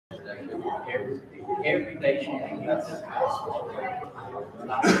Every day she that's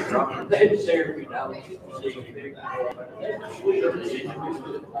they share me now.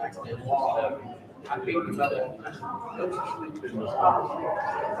 I think about it.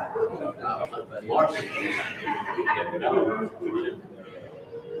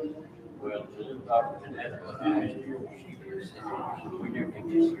 Well, we do think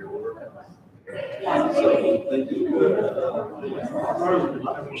this year work. I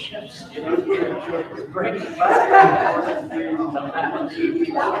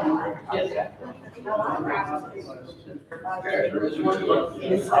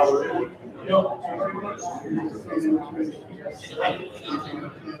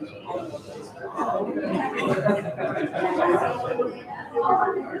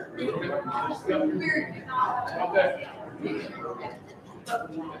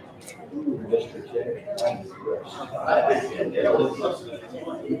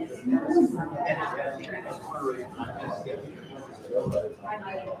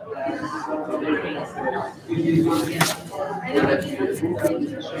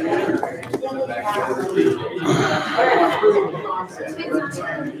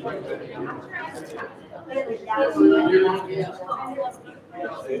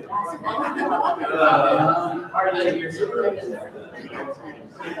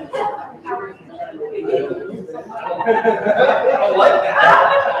like that.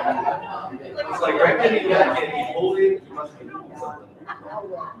 It's like right when you got to get holy, you must be doing something.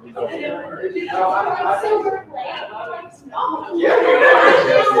 Yeah.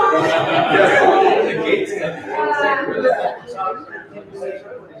 The gates.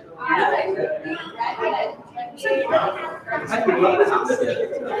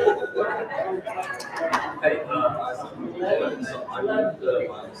 Hey,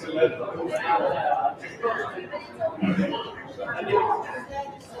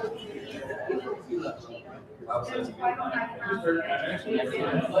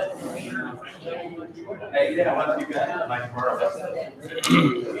 hey, yeah, once you got my tomorrow.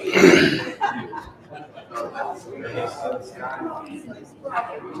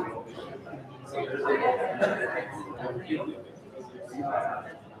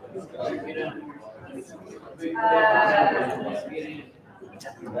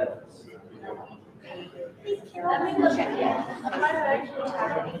 Let me look at it.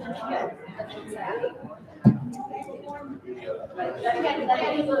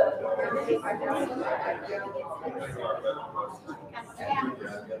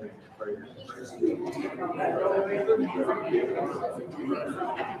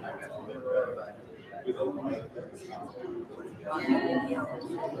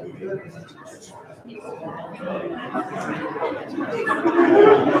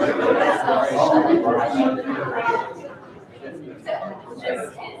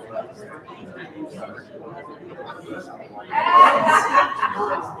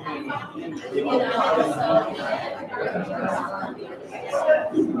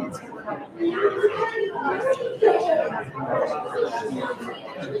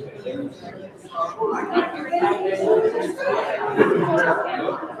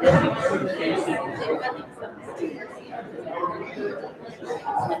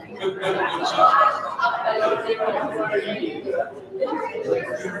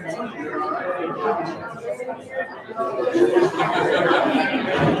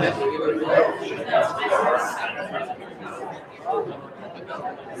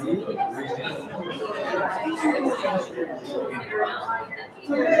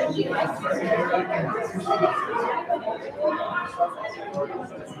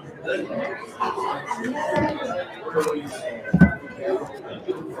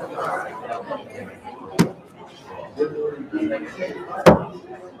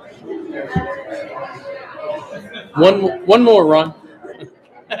 One more, Ron.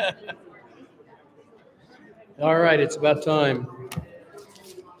 All right, it's about time.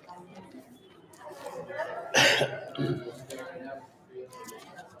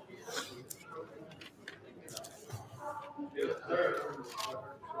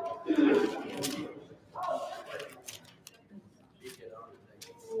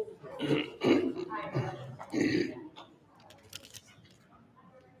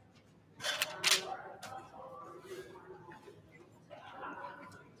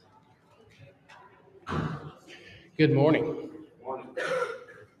 Good morning.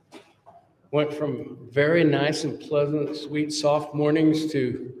 Went from very nice and pleasant, sweet, soft mornings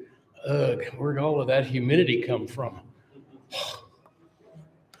to, ugh, where'd all of that humidity come from?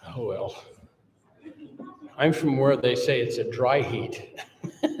 Oh, well. I'm from where they say it's a dry heat.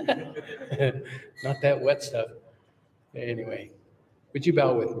 Not that wet stuff. Anyway, Would you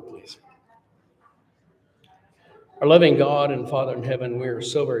bow with me, please? Our loving God and Father in heaven, we are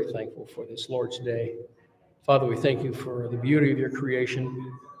so very thankful for this Lord's Day. Father, we thank you for the beauty of your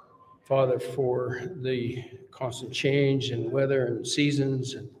creation. Father, for the constant change in weather and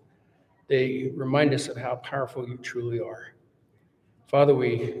seasons, and they remind us of how powerful you truly are. Father,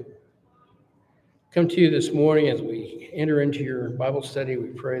 we come to you this morning as we enter into your Bible study. We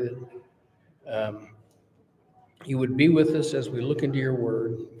pray that you would be with us as we look into your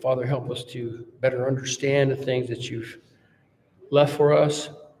word. Father, help us to better understand the things that you've left for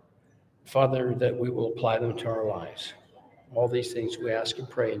us. Father, that we will apply them to our lives. All these things we ask and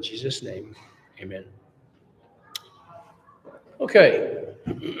pray in Jesus' name. Amen. Okay.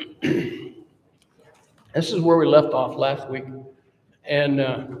 This is where we left off last week. And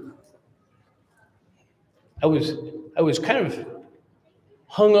I was kind of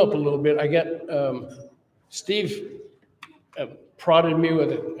hung up a little bit. I got Steve prodded me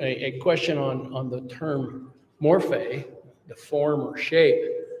with a question on the term morphe, the form or shape,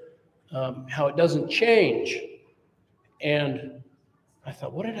 how it doesn't change. And I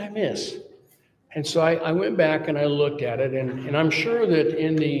thought, what did I miss? And so I went back and I looked at it, and I'm sure that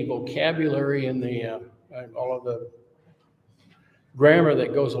in the vocabulary and the all of the grammar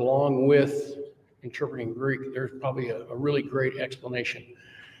that goes along with interpreting Greek, there's probably a really great explanation.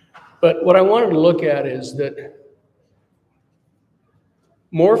 But what I wanted to look at is that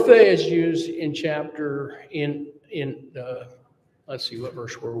morphe is used in let's see, what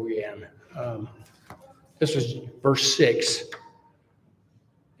verse were we in? This was verse 6.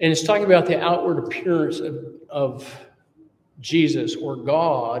 And it's talking about the outward appearance of Jesus or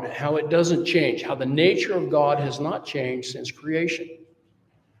God, how it doesn't change, how the nature of God has not changed since creation.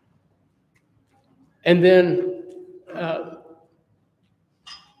 And then,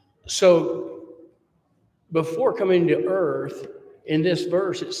 so before coming to earth, in this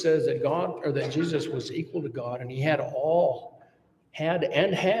verse, it says that that Jesus was equal to God, and he had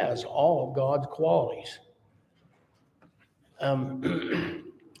and has all of God's qualities.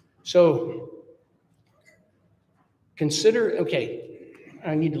 So consider, okay,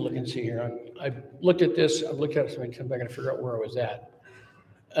 I need to look and see here. I've looked at this, I've looked at it so I can come back and figure out where I was at.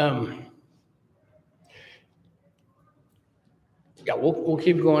 Yeah, we'll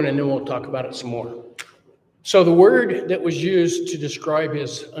keep going and then we'll talk about it some more. So the word that was used to describe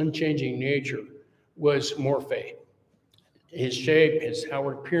his unchanging nature was morphe, his shape, his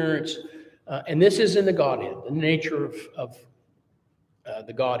outward appearance, and this is in the Godhead, the nature of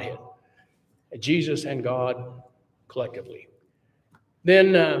the Godhead, Jesus and God collectively.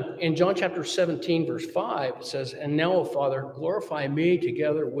 Then in John chapter 17, verse 5, it says, "And now, O Father, glorify me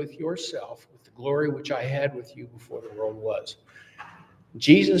together with yourself, with the glory which I had with you before the world was."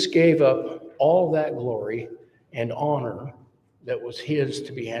 Jesus gave up all that glory and honor that was his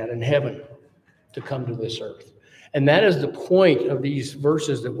to be had in heaven to come to this earth. And that is the point of these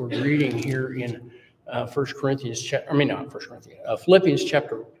verses that we're reading here in Philippians chapter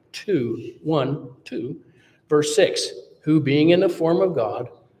 2, verse 6. "Who being in the form of God,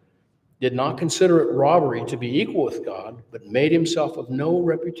 did not consider it robbery to be equal with God, but made himself of no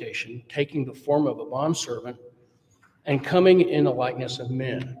reputation, taking the form of a bondservant, and coming in the likeness of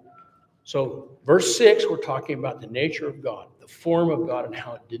men." So verse 6, we're talking about the nature of God, the form of God, and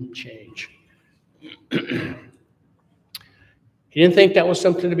how it didn't change. He didn't think that was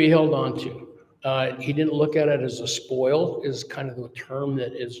something to be held on to. He didn't look at it as a spoil, is kind of the term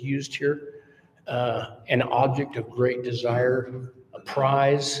that is used here. An object of great desire, a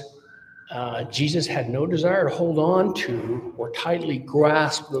prize. Jesus had no desire to hold on to or tightly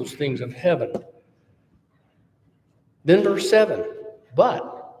grasp those things of heaven. Then verse 7, "But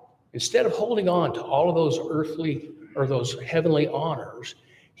instead of holding on to all of those earthly or those heavenly honors,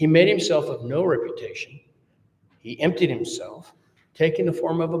 he made himself of no reputation. He emptied himself, taking the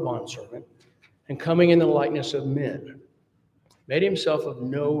form of a bondservant, and coming in the likeness of men." Made himself of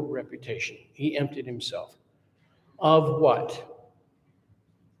no reputation. He emptied himself. Of what?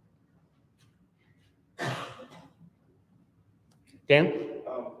 Dan?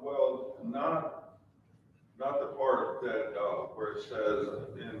 Well, not the part that where it says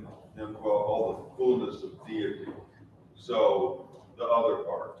in him all the fullness of deity. So the other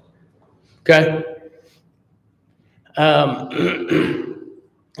part. Okay.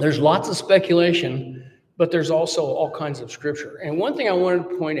 There's lots of speculation, but there's also all kinds of scripture. And one thing I wanted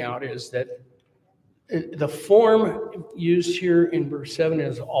to point out is that the form used here in verse 7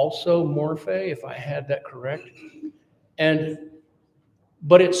 is also morphe, if I had that correct.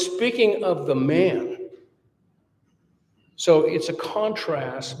 But it's speaking of the man. So it's a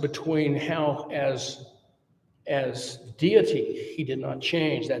contrast between how, as As deity, he did not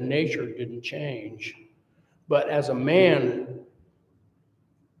change. That nature didn't change. But as a man,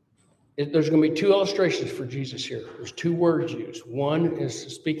 there's going to be two illustrations for Jesus here. There's two words used. One is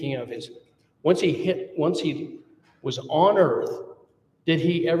speaking of his, once he was on earth,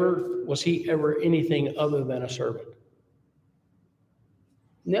 was he ever anything other than a servant?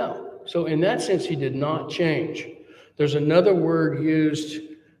 No. So in that sense, he did not change. There's another word used,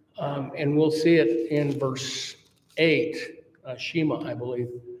 and we'll see it in verse 8, Shema, I believe,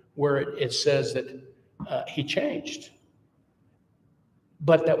 where it says that he changed.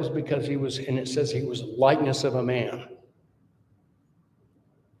 But that was because and it says he was likeness of a man.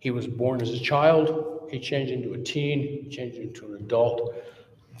 He was born as a child. He changed into a teen. He changed into an adult.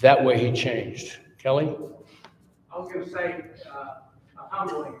 That way he changed. Kelly? I was going to say,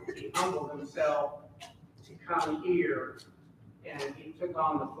 humbling. He humbled himself to come here, and he took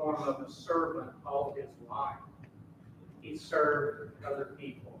on the form of a servant all his life. He served other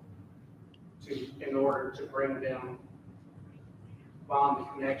people in order to bring them, bond the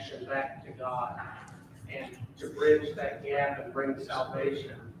connection back to God, and to bridge that gap and bring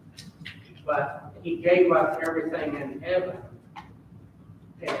salvation. But he gave up everything in heaven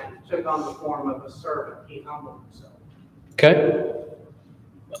and took on the form of a servant. He humbled himself. Okay.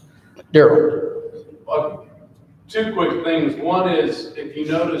 Daryl. Two quick things. One is, if you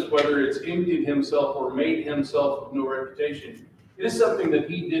notice, whether it's emptied himself or made himself of no reputation, it is something that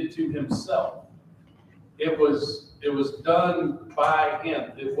he did to himself. It was done by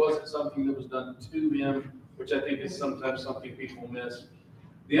him. It wasn't something that was done to him, which I think is sometimes something people miss.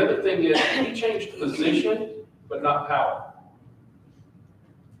 The other thing is, he changed position, but not power.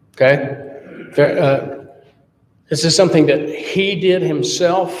 Okay. This is something that he did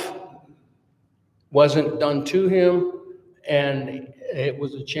himself, wasn't done to him, and it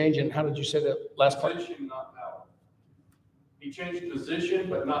was a change in, how did you say that last part? Position, not power. He changed position,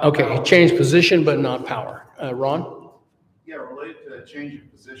 but not Okay, power. he changed position, but not power. Ron? Yeah, related to change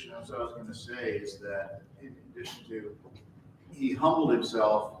of position, that's what I was going to say, is that in addition to, he humbled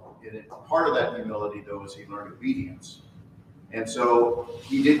himself, and part of that humility, though, is he learned obedience. And so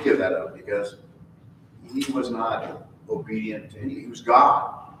he did give that up because he was not obedient to any, he was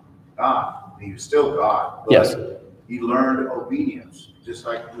God. He was still God. But Yes. he learned obedience, just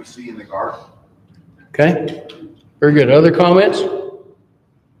like we see in the garden. Okay, very good. Other comments?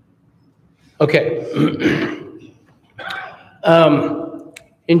 Okay.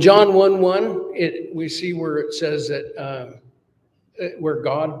 In John 1:1, we see where it says that where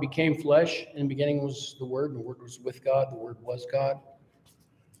God became flesh. In the beginning was the Word, and the Word was with God, the Word was God.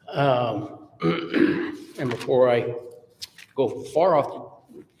 And before I go far off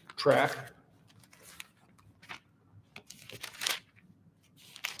the track,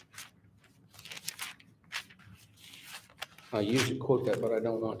 I usually quote that, but I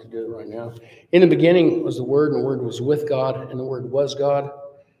don't want to do it right now. In the beginning was the Word, and the Word was with God, and the Word was God.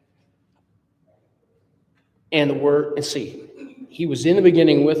 And the Word, let's see, he was in the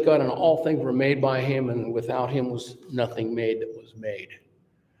beginning with God, and all things were made by him, and without him was nothing made that was made.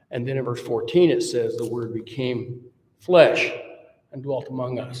 And then in verse 14, it says the Word became flesh and dwelt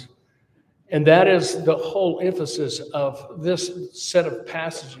among us. And that is the whole emphasis of this set of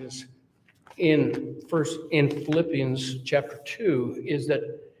passages in Philippians chapter 2, is that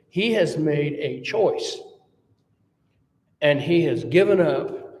he has made a choice, and he has given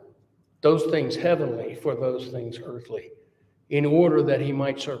up those things heavenly for those things earthly, in order that he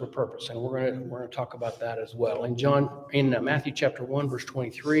might serve a purpose. And we're going to talk about that as well. In Matthew chapter 1, verse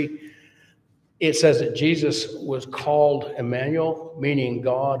 23, it says that Jesus was called Emmanuel, meaning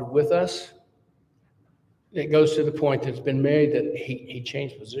God with us. It goes to the point that's been made that he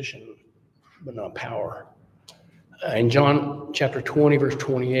changed position, but not power. In John chapter 20, verse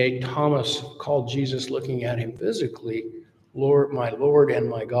 28, Thomas called Jesus, looking at him physically, Lord and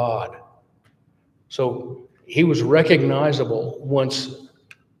my God. So he was recognizable once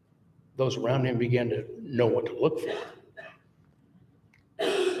those around him began to know what to look for.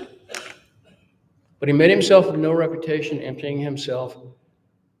 But he made himself of no reputation, emptying himself,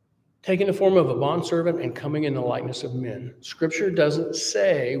 taking the form of a bondservant and coming in the likeness of men. Scripture doesn't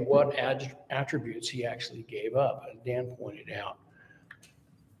say what attributes he actually gave up, as Dan pointed out.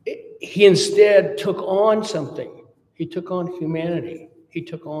 He instead took on something. He took on humanity. He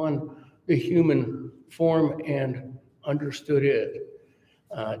took on the human form and understood it,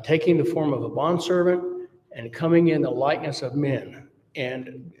 taking the form of a bondservant and coming in the likeness of men.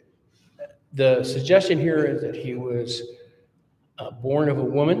 And the suggestion here is that he was born of a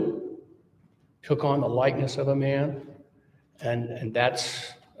woman, took on the likeness of a man, and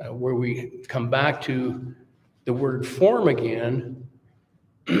that's where we come back to The word form again,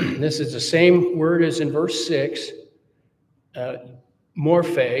 this is the same word as in verse 6,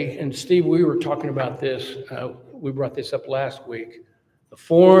 morphe. And Steve, we were talking about this. We brought this up last week. The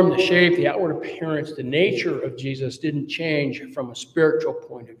form, the shape, the outward appearance, the nature of Jesus didn't change from a spiritual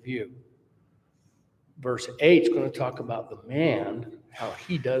point of view. Verse 8 is going to talk about the man, how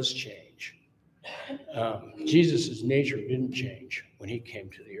he does change. Jesus' nature didn't change when he came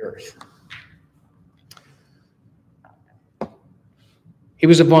to the earth. He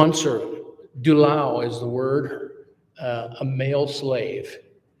was a bondservant. Dulau is the word, a male slave.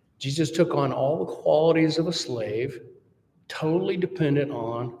 Jesus took on all the qualities of a slave, totally dependent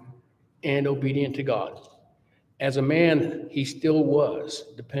on and obedient to God. As a man, he still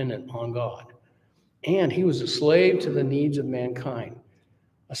was dependent on God. And he was a slave to the needs of mankind,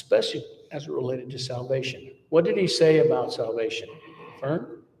 especially as it related to salvation. What did he say about salvation?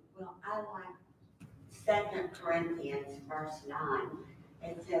 Fern? Well, I like 2 Corinthians verse 9.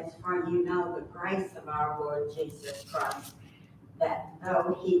 It says, "For you know the grace of our Lord Jesus Christ, that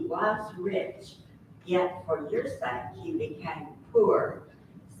though he was rich, yet for your sake he became poor,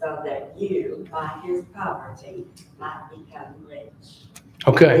 so that you, by his poverty, might become rich."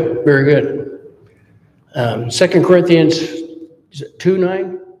 Okay, very good. 2 Corinthians, is it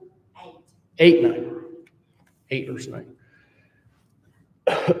 2:9? 8:9. 8 verse 9.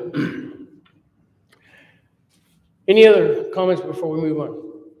 Any other comments before we move on?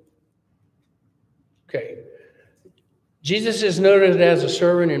 Okay. Jesus is noted as a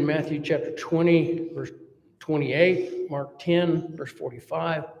servant in Matthew chapter 20, verse 28, Mark 10, verse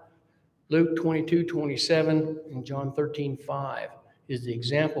 45, Luke 22, 27, and John 13, 5 is the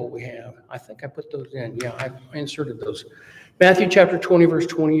example we have. I think I put those in. Yeah, I inserted those. Matthew chapter 20, verse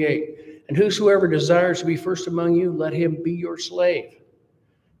 28. "And whosoever desires to be first among you, let him be your slave.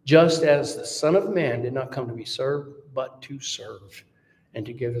 Just as the Son of Man did not come to be served, but to serve, and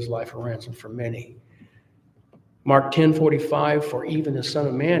to give his life a ransom for many." Mark 10:45, "For even the Son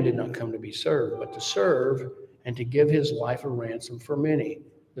of Man did not come to be served, but to serve, and to give his life a ransom for many."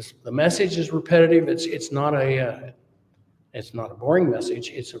 The message is repetitive. It's not a boring message.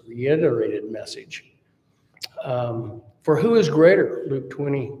 It's a reiterated message. "For who is greater?" Luke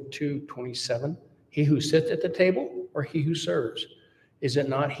 22:27. "He who sits at the table, or he who serves? Is it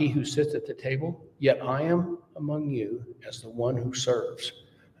not he who sits at the table? Yet I am among you as the one who serves."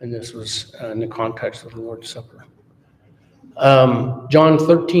 And this was in the context of the Lord's Supper. John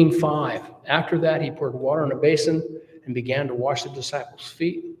 13:5. "After that, he poured water in a basin and began to wash the disciples'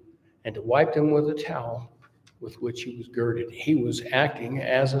 feet and to wipe them with a towel with which he was girded." He was acting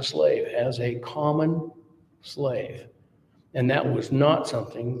as a slave, as a common slave. And that was not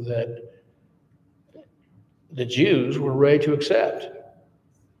something that the Jews were ready to accept,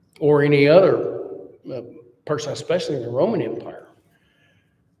 or any other person, especially in the Roman Empire.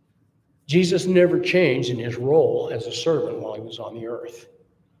 Jesus never changed in his role as a servant while he was on the earth.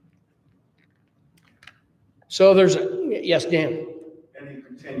 So yes, Dan. And he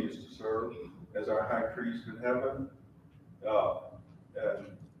continues to serve as our high priest in heaven.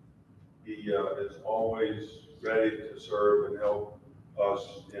 And he is always ready to serve and help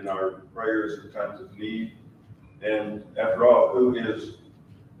us in our prayers in times of need. And after all, who is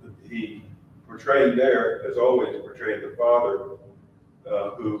he portraying there, as always, portraying the Father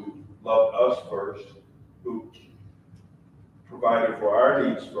who loved us first, who provided for our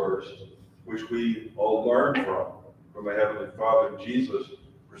needs first, which we all learned from a Heavenly Father. Jesus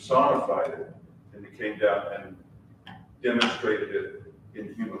personified it, and he came down and demonstrated it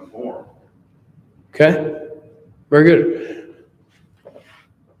in human form. Okay, very good.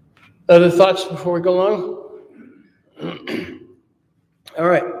 Other thoughts before we go along? All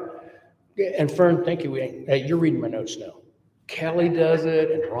right. And Fern, thank you. Hey, you're reading my notes now. Kelly does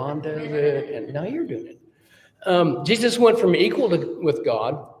it, and Ron does it, and now you're doing it. Jesus went from equal with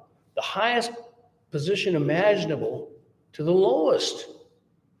God, the highest position imaginable, to the lowest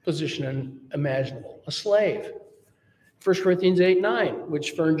position imaginable, a slave. 1 Corinthians 8:9,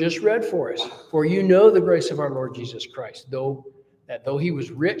 which Fern just read for us. "For you know the grace of our Lord Jesus Christ, though he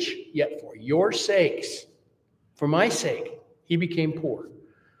was rich, yet for your sakes, for my sake, he became poor,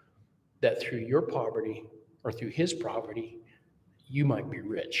 that through your poverty, or through his poverty, you might be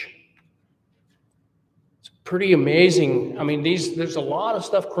rich." It's pretty amazing. I mean, there's a lot of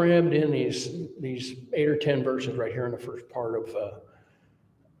stuff crammed in these 8 or 10 verses right here in the first part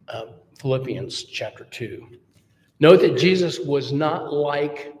of Philippians chapter 2. Note that Jesus was not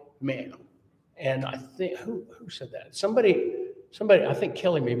like man. And I think, who said that? Somebody, I think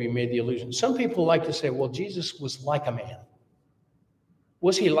Kelly maybe made the allusion. Some people like to say, well, Jesus was like a man.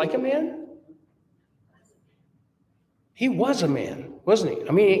 Was he like a man? He was a man, wasn't he?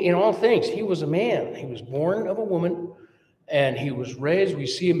 I mean, in all things, he was a man. He was born of a woman, and he was raised. We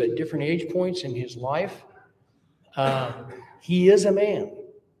see him at different age points in his life. He is a man.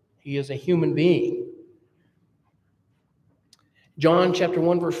 He is a human being. John chapter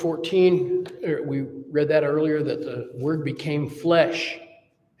 1, verse 14, we read that earlier, that the Word became flesh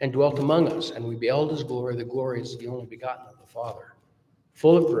and dwelt among us, and we beheld his glory. The glory is the only begotten of the Father,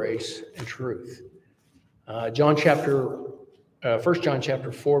 full of grace and truth. 1 John chapter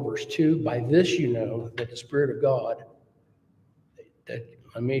 4, verse 2, by this you know that the Spirit of God,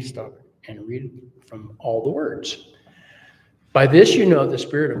 let me stop and read from all the words. By this you know the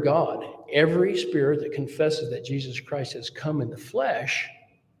Spirit of God. Every spirit that confesses that Jesus Christ has come in the flesh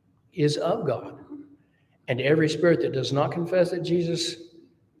is of God. And every spirit that does not confess that Jesus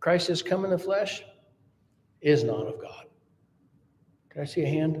Christ has come in the flesh is not of God. Can I see a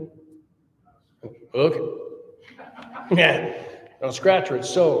hand? Okay. Yeah. Don't scratch her, it's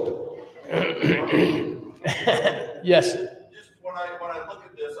so. Yes. Just when I look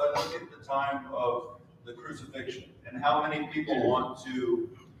at this, I look at the time of the crucifixion and how many people want to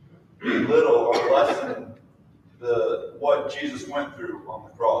belittle or lessen what Jesus went through on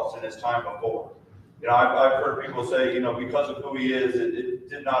the cross in his time before. You know, I've heard people say, you know, because of who he is, it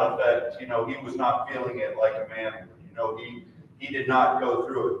did not affect, you know, he was not feeling it like a man. You know, he did not go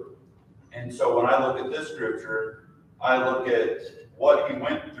through it. And so when I look at this scripture, I look at what he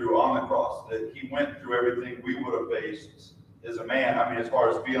went through on the cross, that he went through everything we would have faced as a man. I mean, as far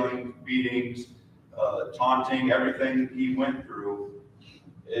as feelings, beatings, taunting, everything he went through,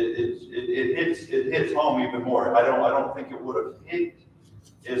 it hits home even more. I don't think it would have hit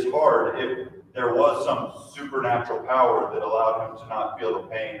as hard if there was some supernatural power that allowed him to not feel the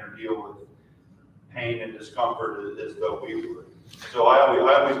pain or deal with pain and discomfort as though we would. So I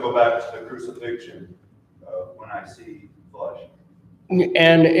always go back to the crucifixion when I see flesh.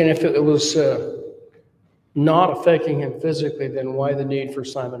 And if it was not affecting him physically, then why the need for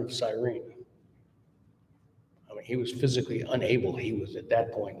Simon of Cyrene? I mean, he was physically unable. He was at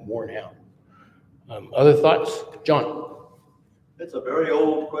that point worn out. Other thoughts? John? It's a very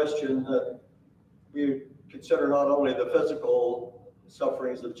old question that we consider not only the physical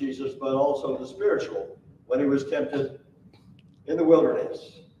sufferings of Jesus, but also the spiritual. When he was tempted in the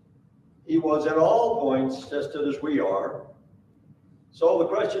wilderness, he was at all points tested as we are. So the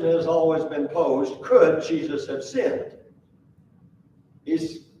question has always been posed, could Jesus have sinned?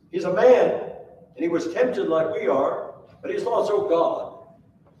 He's a man, and he was tempted like we are, but he's also God.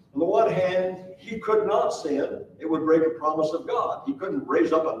 On the one hand, he could not sin. It would break a promise of God. He couldn't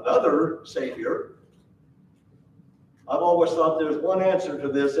raise up another Savior. I've always thought there's one answer to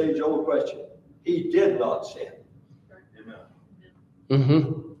this age-old question. He did not sin. Amen.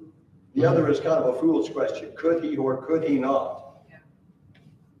 Mm-hmm. The other is kind of a fool's question. Could he or could he not?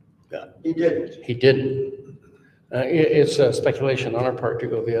 Yeah. He didn't. He didn't. It's a speculation on our part to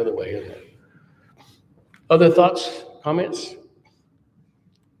go the other way, isn't it? Other thoughts, comments?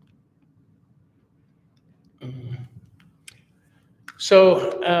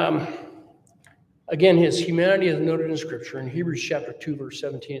 So, again, his humanity is noted in Scripture. In Hebrews chapter 2, verse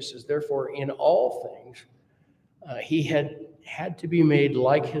 17, it says, therefore, in all things, he had to be made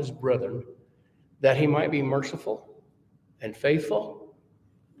like his brethren, that he might be merciful and faithful,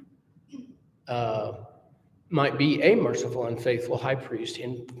 might be a merciful and faithful high priest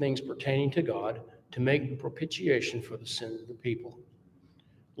in things pertaining to God, to make propitiation for the sins of the people.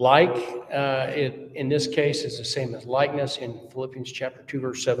 Like, in this case, is the same as likeness in Philippians chapter 2,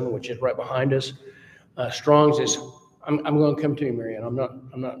 verse 7, which is right behind us. Strong's is, I'm going to come to you, Marianne. I'm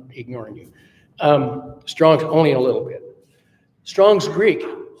not ignoring you. Strong's only a little bit. Strong's Greek,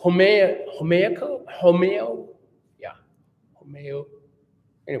 homeo.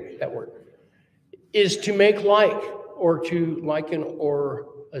 Anyway, that word is to make like, or to liken or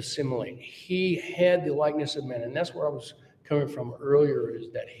assimilate. He had the likeness of man, and that's where I was coming from earlier, is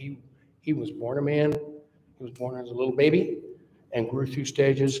that he was born a man. He was born as a little baby and grew through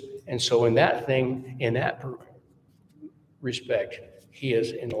stages. And so in that respect, he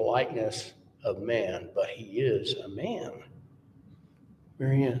is in the likeness of man, but he is a man.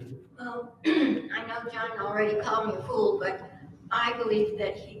 Marianne. Well, I know John already called me a fool, but I believe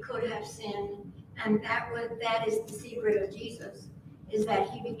that he could have sinned, and that is the secret of Jesus, is that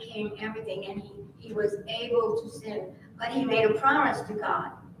he became everything, and he was able to sin, but he made a promise to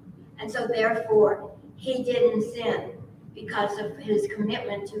God, and so therefore he didn't sin because of his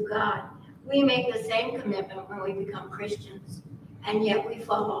commitment to God. We make the same commitment when we become Christians, and yet we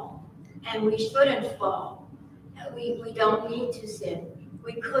fall, and we shouldn't fall. We don't need to sin.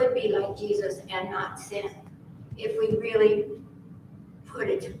 We could be like Jesus and not sin. if we really put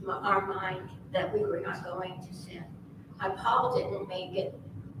it to our mind that we were not going to sin. Paul didn't make it,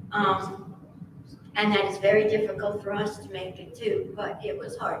 and that is very difficult for us to make it too, but it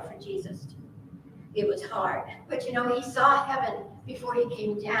was hard for Jesus. It was hard. But you know, he saw heaven before he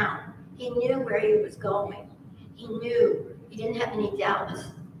came down. He knew where he was going. He knew. He didn't have any doubts.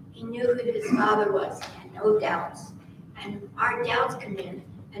 He knew who his Father was. He had no doubts. And our doubts come in,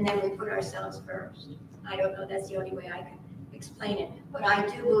 and then we put ourselves first. I don't know, that's the only way I can explain it. But I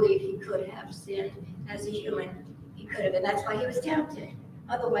do believe he could have sinned as a human. He could have, and that's why he was tempted.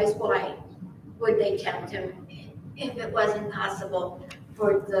 Otherwise, why would they tempt him if it wasn't possible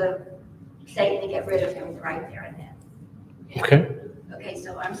for the Satan to get rid of him right there and then? Okay. Okay,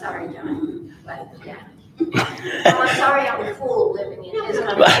 so I'm sorry, John, but yeah. Well, I'm sorry I'm a fool living in his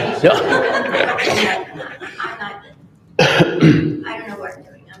congregation. I'm not, I don't know what I'm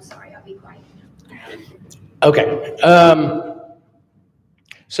doing. I'm sorry, I'll be quiet now. Okay.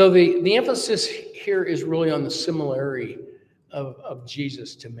 So the emphasis here is really on the similarity of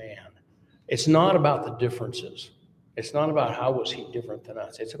Jesus to man. It's not about the differences. It's not about how was he different than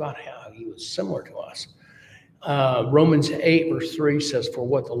us. It's about how he was similar to us. Romans 8 verse 3 says, for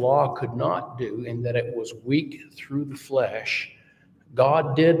what the law could not do, in that it was weak through the flesh,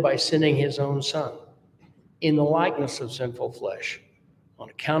 God did by sending his own Son. In the likeness of sinful flesh, on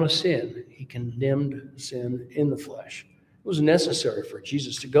account of sin, he condemned sin in the flesh. It was necessary for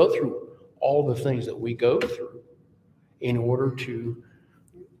Jesus to go through all the things that we go through in order to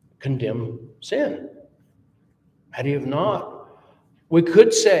condemn sin. Had he have not, we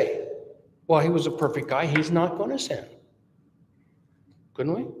could say, well, he was a perfect guy. He's not going to sin.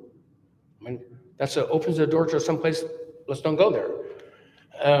 Couldn't we? I mean, that opens the door to someplace. Let's don't go there.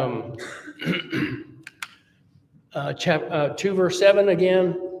 2 verse 7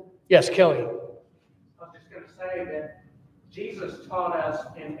 again. Yes, Kelly. I was just going to say that Jesus taught us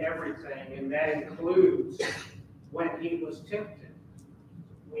in everything, and that includes when he was tempted.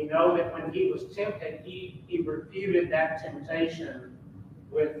 We know that when he was tempted, he refuted that temptation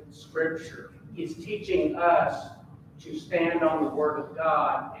with Scripture. He's teaching us to stand on the Word of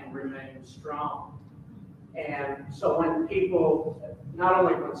God and remain strong. And so when people, not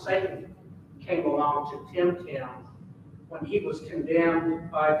only when Satan came along to tempt him, when he was condemned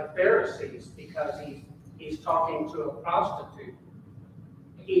by the Pharisees because he's talking to a prostitute,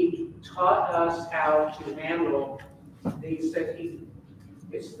 he taught us how to handle these sick.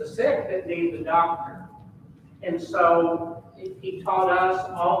 It's the sick that need the doctor. And so he taught us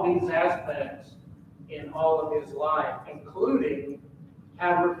all these aspects in all of his life, including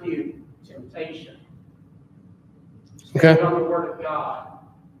how to refute temptation. Stand on the Word of God,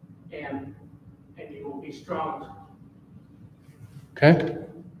 and you will be strong. Okay.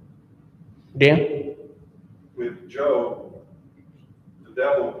 Dan? With Job, the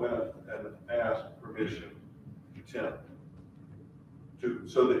devil went and asked permission to tempt,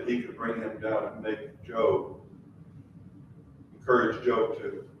 so that he could bring him down and make Job, encourage Job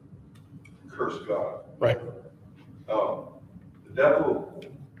to curse God. Right. The devil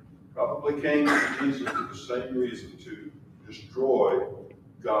probably came to Jesus for the same reason, to destroy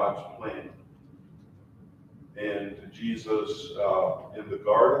God's plan. And Jesus in the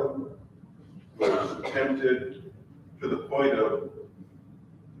garden was tempted to the point of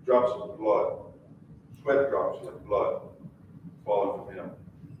drops of blood, sweat drops of blood falling from him.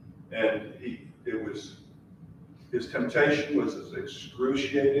 And his temptation was as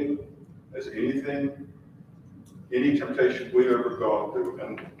excruciating as any temptation we've ever gone through.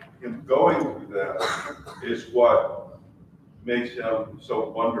 And him going through that is what makes him so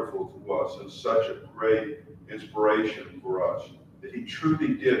wonderful to us and such a great inspiration for us, that he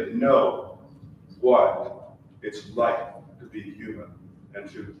truly did know what it's like to be human and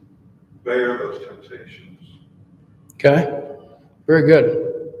to bear those temptations. Okay. Very good.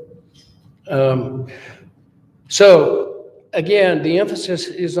 So again, the emphasis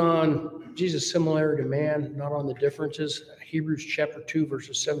is on Jesus' similarity to man, not on the differences. Hebrews chapter 2,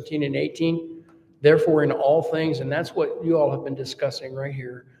 verses 17 and 18. Therefore, in all things, and that's what you all have been discussing right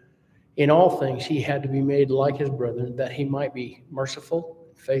here, in all things he had to be made like his brethren, that he might be merciful,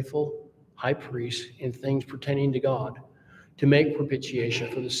 faithful, high priest in things pertaining to God, to make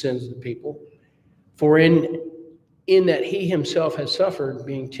propitiation for the sins of the people. For in that he himself has suffered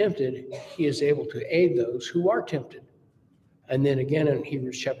being tempted, he is able to aid those who are tempted. And then again in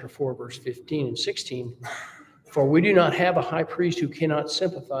Hebrews chapter 4, verse 15 and 16, for we do not have a high priest who cannot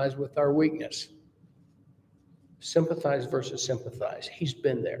sympathize with our weakness. Sympathize versus sympathize. He's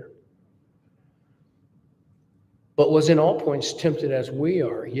been there. But was in all points tempted as we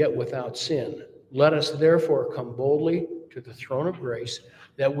are, yet without sin. Let us therefore come boldly to the throne of grace,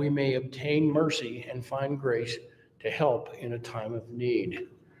 that we may obtain mercy and find grace to help in a time of need.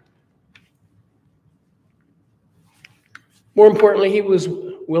 More importantly, he was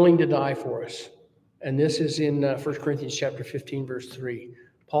willing to die for us. And this is in 1 Corinthians chapter 15, verse 3.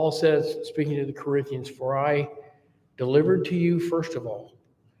 Paul says, speaking to the Corinthians, "For I delivered to you first of all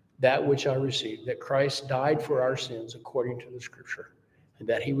that which I received, that Christ died for our sins according to the Scripture, and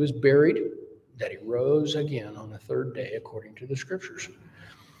that he was buried, that he rose again on the third day according to the Scriptures."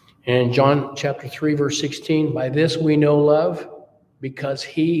 And John chapter 3, verse 16, "By this we know love, because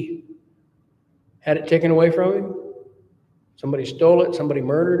he had it taken away from him." Somebody stole it, somebody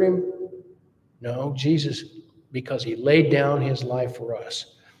murdered him. No, Jesus, because he laid down his life for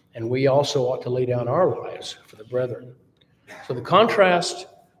us. And we also ought to lay down our lives for the brethren. So the contrast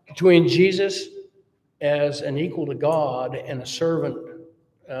between Jesus as an equal to God and a servant,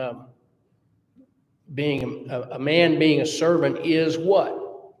 being a man being a servant, is what?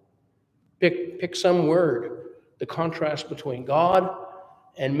 Pick some word. The contrast between God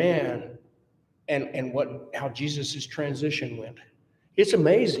and man, and how Jesus' transition went. It's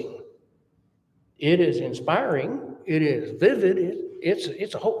amazing. It is inspiring. It is vivid.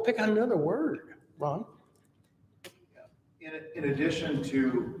 It's a whole. Pick another word, Ron. In addition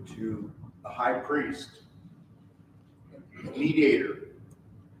to a high priest, mediator,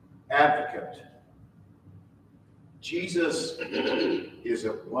 advocate, Jesus is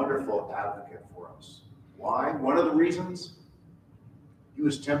a wonderful advocate for us. Why? One of the reasons, he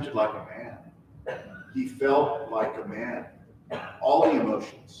was tempted like a man. He felt like a man. All the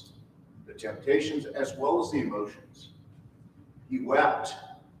emotions, the temptations as well as the emotions. He wept.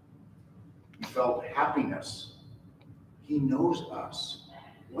 He felt happiness. He knows us.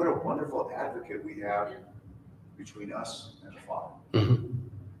 What a wonderful advocate we have between us and the Father. Mm-hmm.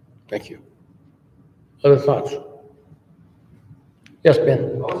 Thank you. Other thoughts? Yes,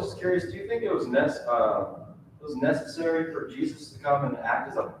 Ben. I was just curious, do you think it was necessary for Jesus to come and act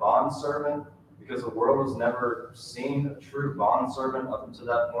as a bondservant? Because the world has never seen a true bondservant up until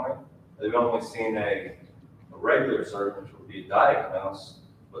that point. They've only seen a regular servant, which would be a diakonos,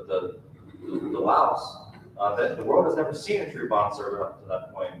 but the louse. That the world has never seen a true bondservant up to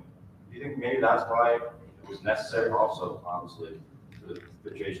that point. Do you think maybe that's why it was necessary? Also, obviously, the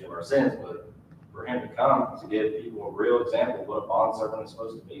purification of our sins, but for him to come to give people a real example of what a bondservant is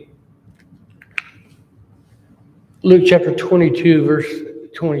supposed to be. Luke chapter 22, verse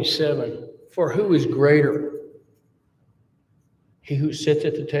 27. "For who is greater? He who sits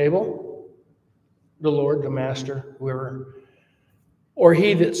at the table, the Lord, the Master, whoever, or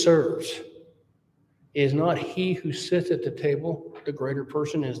he that serves? Is not he who sits at the table the greater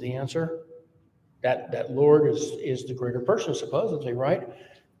person?" is the answer. That Lord is the greater person, supposedly, right?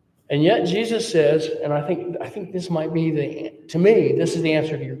 And yet Jesus says, and I think this might be to me, this is the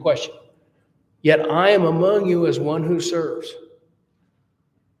answer to your question. "Yet I am among you as one who serves."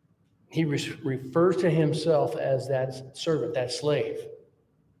 He refers to himself as that servant, that slave.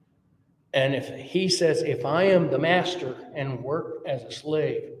 And if he says, if I am the master and work as a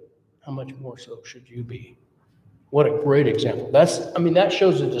slave, how much more so should you be? What a great example. That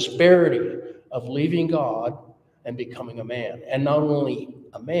shows the disparity of leaving God and becoming a man. And not only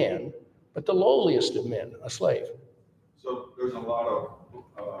a man, but the lowliest of men, a slave. So there's a lot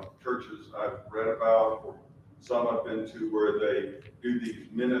of churches I've read about, or some I've been to, where they do these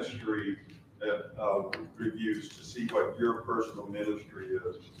ministry reviews to see what your personal ministry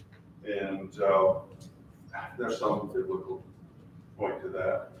is. And there's some biblical point to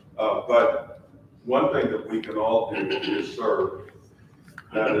that. But one thing that we can all do is serve.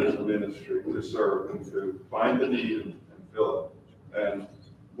 That is a ministry, to serve and to find the need and fill it. And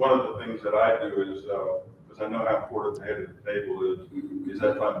one of the things that I do is, because I know how important the head of the table is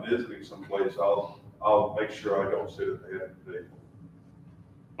that if I'm visiting someplace, I'll make sure I don't sit at the head of the table.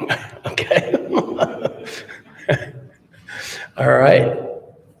 Okay. All right.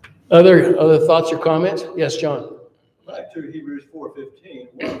 Other thoughts or comments? Yes, John. Back to Hebrews 4:15,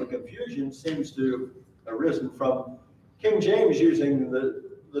 one of the confusion seems to have arisen from King James using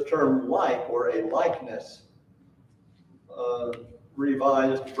the term like or a likeness.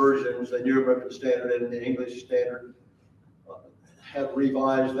 Revised versions, the New American Standard and the English Standard, have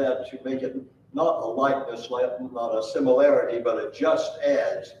revised that to make it not a likeness, not a similarity, but a just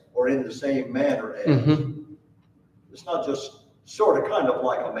as, or in the same manner as. Mm-hmm. It's not just sort of kind of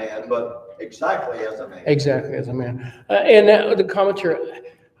like a man, but exactly as a man. Exactly as a man. And the commentary,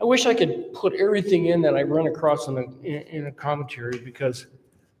 I wish I could put everything in that I run across in a commentary, because,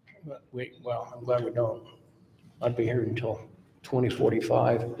 I'm glad we don't. I'd be here until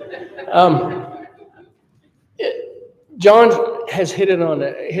 2045. John has hit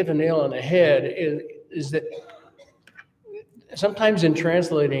the nail on the head, is that sometimes in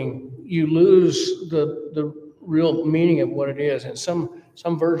translating, you lose the real meaning of what it is. And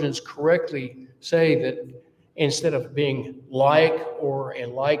some versions correctly say that instead of being like or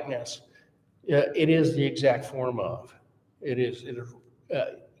in likeness, it is the exact form of. It is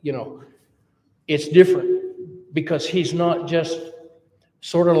it's different because he's not just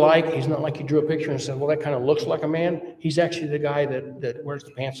sort of like, he's not like you drew a picture and said, well, that kind of looks like a man. He's actually the guy that wears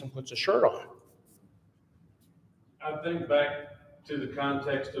the pants and puts a shirt on. I think back to the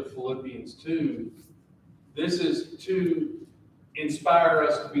context of Philippians 2, this is to inspire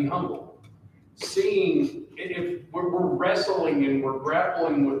us to be humble. Seeing, if we're wrestling and we're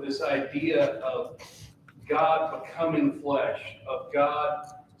grappling with this idea of God becoming flesh, of God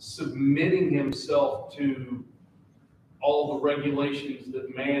submitting himself to all the regulations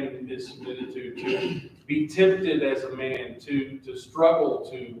that man is submitted to be tempted as a man, to struggle,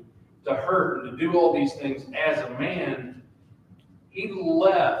 to hurt, and to do all these things as a man, he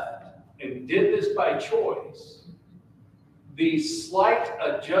left and did this by choice. The slight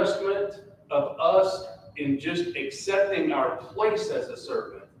adjustment of us in just accepting our place as a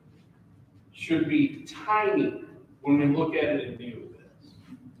servant should be tiny when we look at it in view of this.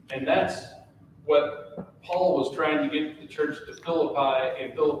 And that's what Paul was trying to get the church to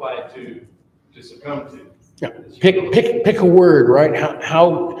Philippi to succumb to. Yeah. Pick a word, right?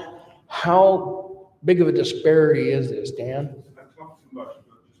 How big of a disparity is this, Dan? I talked too much,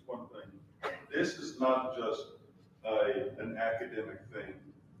 but just one thing. This is not just an academic thing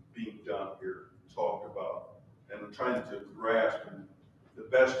being done here, talked about, and trying to grasp the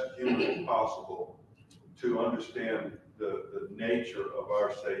best humanly possible to understand the nature of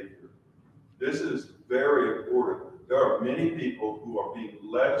our Savior. This is very important. There are many people who are being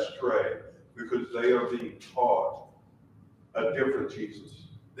led astray because they are being taught a different Jesus.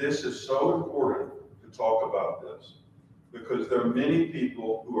 This is so important to talk about this because there are many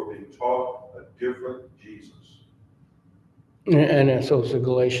people who are being taught a different Jesus. And so it's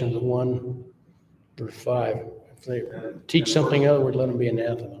Galatians 1, verse 5. If they teach something other, we'd let them be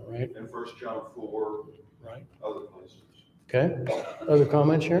anathema, right? And 1 John 4, right? Other places. Okay. Other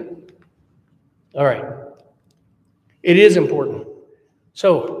comments here? All right. It is important.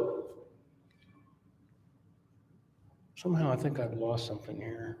 So, somehow I think I've lost something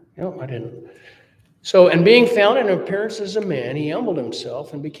here. No, I didn't. So, and being found in appearance as a man, he humbled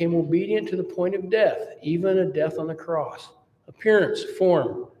himself and became obedient to the point of death, even a death on the cross. Appearance,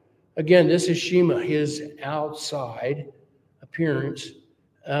 form. Again, this is Shema, his outside appearance.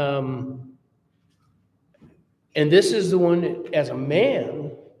 And this is the one that, as a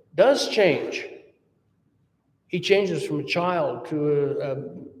man, does change. He changes from a child to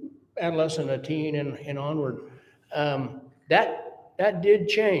an adolescent, a teen, and onward. That did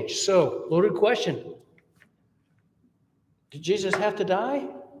change. So, loaded question. Did Jesus have to die?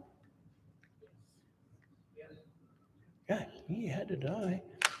 Yeah, he had to die.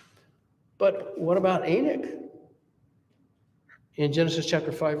 But what about Enoch? In Genesis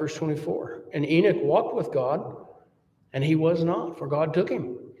chapter 5, verse 24. And Enoch walked with God, and he was not, for God took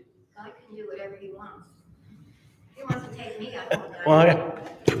him. God can do whatever he wants. If he wants to take me, I won't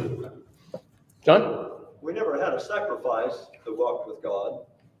die. Well, John? We never had a sacrifice that walked with God.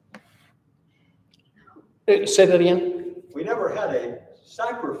 Say that again. We never had a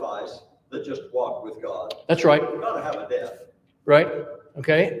sacrifice that just walked with God. That's right. We've got to have a death. Right?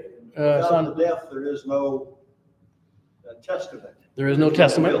 Okay. Without the death, there is no testament. There is no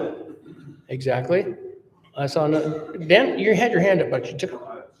testament. Exactly. I saw no. Dan, you had your hand up, but you took it.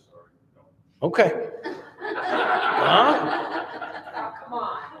 Okay. Huh? Come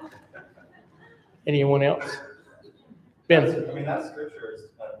on. Anyone else? Ben. I mean, that scripture is,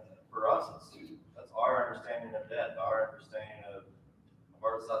 for us, that's our understanding of death, our understanding of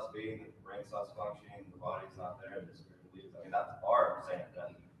heart stops beating, the brain stops functioning, the body's not there, the spirit leaves. I mean, that's our understanding of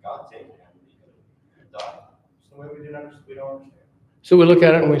death. God taking him, he could die. So the way we don't understand. So we look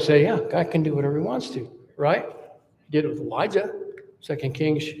at it and we say, yeah, God can do whatever he wants to, right? He did it with Elijah. 2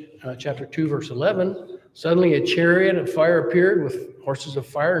 Kings chapter 2, verse 11. Suddenly a chariot of fire appeared with horses of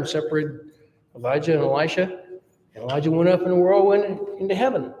fire and separated Elijah and Elisha. And Elijah went up in a whirlwind into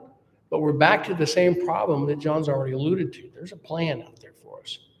heaven. But we're back to the same problem that John's already alluded to. There's a plan out there for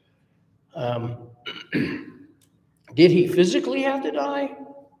us. Did he physically have to die?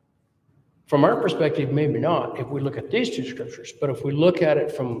 From our perspective, maybe not, if we look at these two scriptures. But if we look at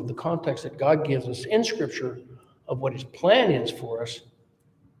it from the context that God gives us in Scripture of what his plan is for us,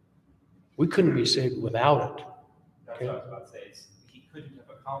 we couldn't be saved without it. what I was about to say. He couldn't have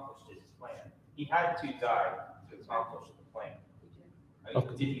accomplished his plan. He had to die to accomplish the plan.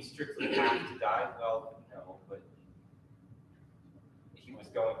 Did he strictly have to die? Well, no, but he was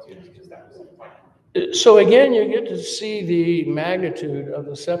going to because that was the plan. So again, you get to see the magnitude of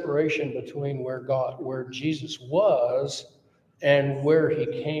the separation between where Jesus was and where he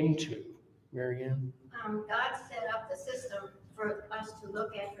came to. Marianne? God set up the system for us to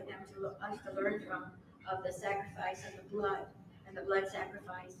look at, for us to learn from, of the sacrifice of the blood and the blood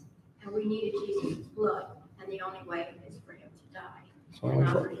sacrifice. And we needed Jesus' blood, and the only way is for him to die and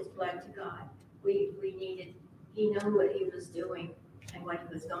offer his blood to God. He knew what he was doing and what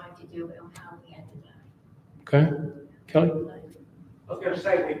he was going to do and how he had to die. Okay. Kelly? I was going to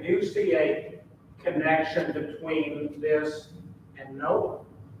say, we do see a connection between this and Noah.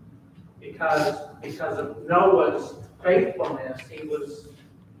 Because of Noah's faithfulness, he was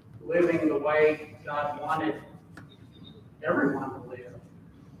living the way God wanted everyone to live.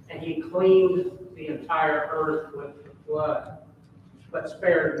 And he cleaned the entire earth with the flood, but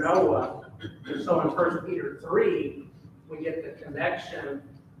spared Noah. And so in 1 Peter 3, we get the connection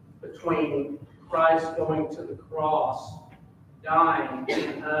between Christ going to the cross, dying,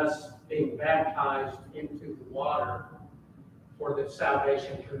 and us being baptized into the water for the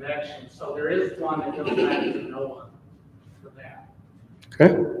salvation connection. So there is one that goes back to Noah for that.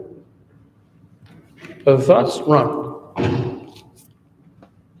 Okay. Other thoughts? Ron?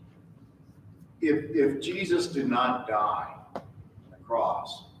 If Jesus did not die on the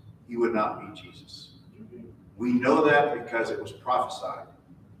cross, he would not be Jesus. We know that because it was prophesied.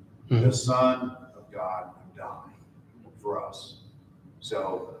 Mm-hmm. The Son of God would die for us.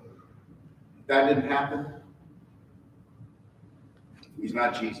 So that didn't happen. He's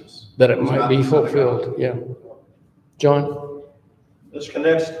not Jesus. That it might be fulfilled, yeah. John? This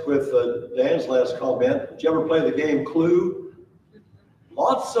connects with Dan's last comment. Did you ever play the game Clue?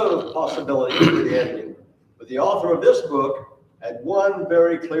 Lots of possibilities for the ending. But the author of this book had one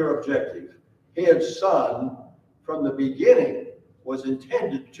very clear objective. His son, from the beginning, was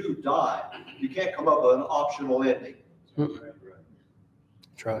intended to die. You can't come up with an optional ending.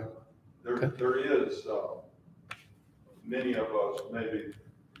 Try. There is many of us, maybe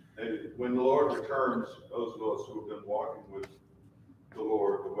when the Lord returns, those of us who have been walking with the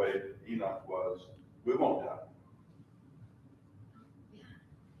Lord the way Enoch was, we won't die.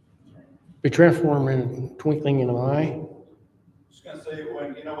 Be transformed in twinkling in an eye. I was going to say,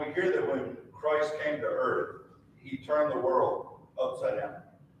 we hear that when Christ came to earth, he turned the world upside down.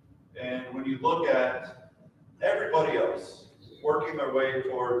 And when you look at everybody else working their way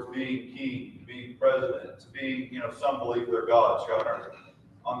towards being king, being president, to being, some believe they're gods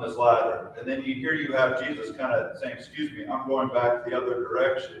on this ladder. And then you have Jesus kind of saying, excuse me, I'm going back the other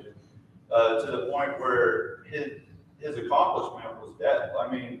direction, to the point where his accomplishment was death.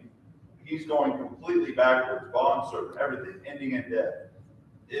 I mean, he's going completely backwards, bondservant, everything, ending in death.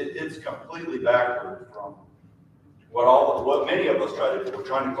 It's completely backward from what many of us try to do. We're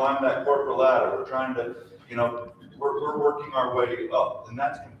trying to climb that corporate ladder. We're trying to, we're working our way up, and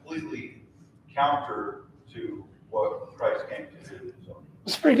that's completely counter to what Christ came to do. So.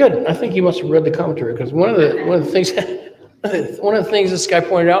 It's pretty good. I think you must have read the commentary, because one of the things this guy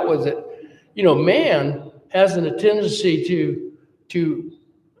pointed out was that, man has a tendency to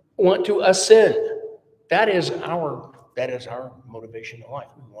want to ascend. That is our motivation in life.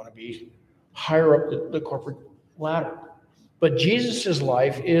 We want to be higher up the corporate ladder. But Jesus'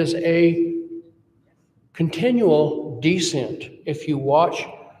 life is a continual descent. If you watch,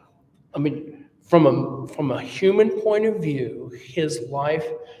 from a human point of view, his life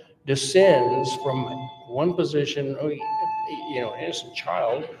descends from one position, an innocent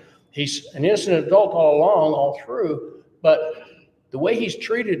child. He's an innocent adult all along, all through, but the way he's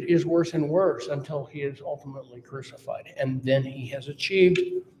treated is worse and worse until he is ultimately crucified. And then he has achieved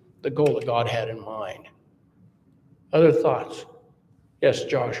the goal that God had in mind. Other thoughts? Yes,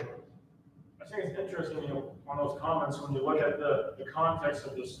 Josh. I think it's interesting, on those comments, when you look at the context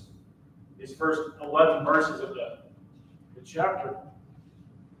of these first 11 verses of the chapter.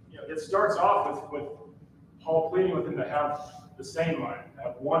 It starts off with Paul pleading with him to have the same mind,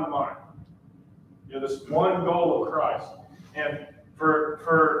 have one mind. This one goal of Christ. And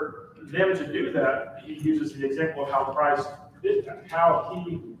for them to do that, he uses the example of how Christ did that, how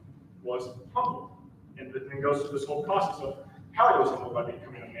he was humble. And then goes through this whole process of how he was humble by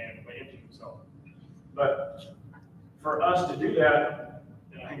becoming a man, by emptying himself. But for us to do that,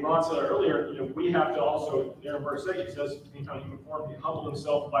 I think Ron said earlier, we have to also, there in verse 8, it says, anytime human form, he humbled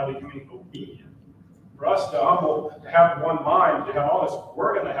himself by becoming obedient. For us to have one mind, to have all this,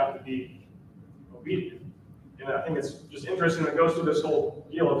 we're going to have to be obedient. And I think it's just interesting, it goes through this whole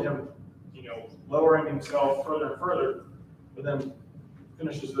deal of him, lowering himself further and further, but then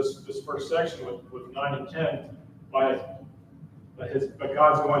finishes this first section with 9 and 10 but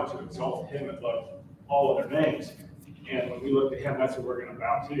God's going to exalt him above all other names. And when we look at him, that's what we're going to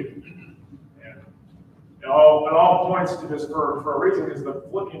bow to. And it all points to this for a reason, because the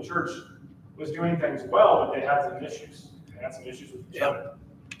Philippian church was doing things well, but they had some issues. They had some issues with each other.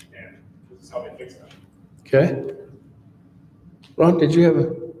 And this is how they fixed them. Okay. Ron, did you have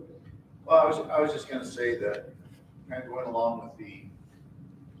a? Well, I was just going to say that, kind of going along with we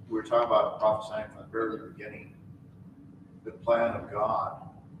were talking about prophesying from the very beginning, the plan of God.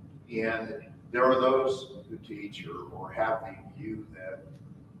 And there are those who teach or have the view that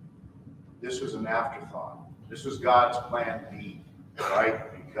this was an afterthought. This was God's plan B,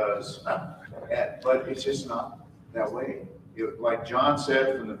 right? Because, but it's just not that way. Like John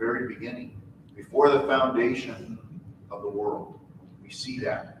said from the very beginning, before the foundation of the world, we see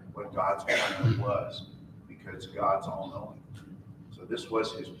that, what God's plan was, because God's all-knowing. So this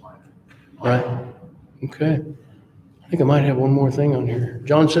was his plan. Right. Okay. I think I might have one more thing on here.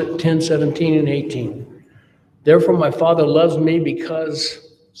 John 10, 17 and 18. Therefore my Father loves me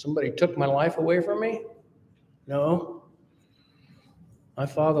because somebody took my life away from me? No. My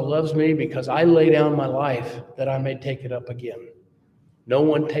Father loves me because I lay down my life that I may take it up again. No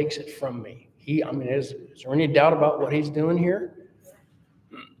one takes it from me. Is there any doubt about what he's doing here?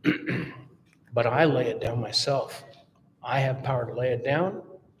 But I lay it down myself. I have power to lay it down,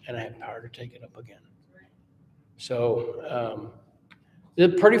 and I have power to take it up again. So, the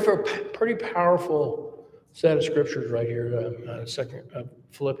pretty powerful set of scriptures right here.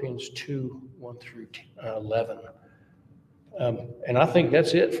 Philippians 2, 1 through 11. And I think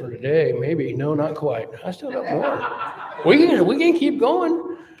that's it for today. Maybe no, not quite. I still got more. We can keep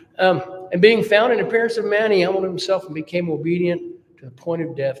going. And being found in appearance of man, he humbled himself and became obedient to the point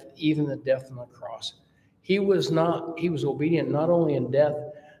of death, even the death on the cross. He was obedient not only in death,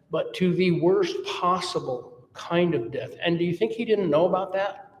 but to the worst possible kind of death. And do you think he didn't know about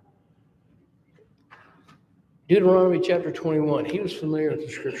that? Deuteronomy chapter 21, he was familiar with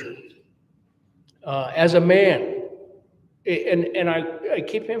the scripture. As a man, and I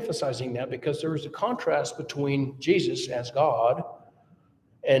keep emphasizing that because there is a contrast between Jesus as God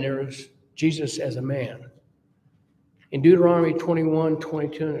and there is Jesus as a man. In Deuteronomy 21,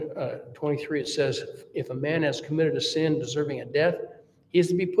 22, 23, it says, if a man has committed a sin deserving of death, he is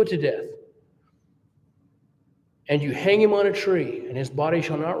to be put to death. And you hang him on a tree, and his body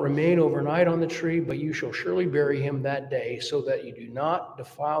shall not remain overnight on the tree, but you shall surely bury him that day, so that you do not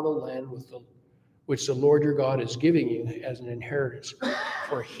defile the land which the Lord your God is giving you as an inheritance.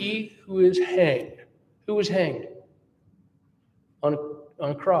 For he who is hanged, on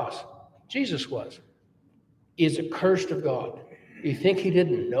a cross, Jesus was, is accursed of God. You think he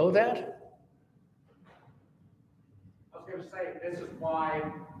didn't know that? I was going to say, this is why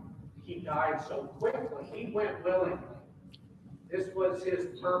he died so quickly. He went willingly. This was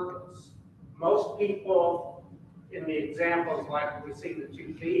his purpose. Most people, in the examples like we see the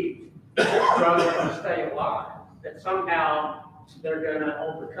two thieves, struggling to stay alive, that somehow they're going to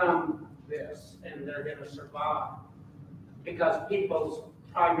overcome this and they're going to survive. Because people's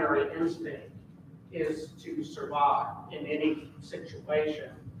primary instinct is to survive in any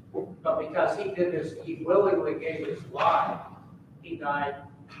situation. But because he did this, he willingly gave his life, he died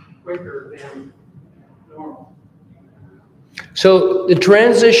quicker than normal. So the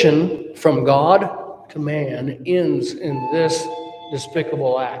transition from God to man ends in this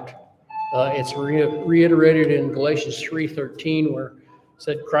despicable act. It's reiterated in Galatians 3:13, where it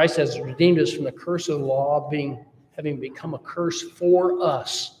said Christ has redeemed us from the curse of the law, having become a curse for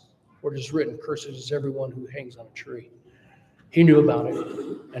us. Where it is written, cursed is everyone who hangs on a tree. He knew about it,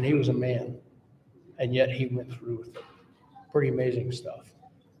 and he was a man, and yet he went through with it. Pretty amazing stuff.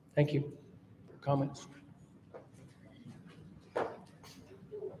 Thank you for comments.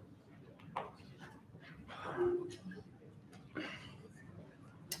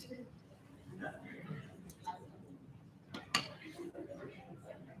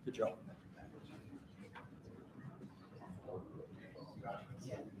 Good job.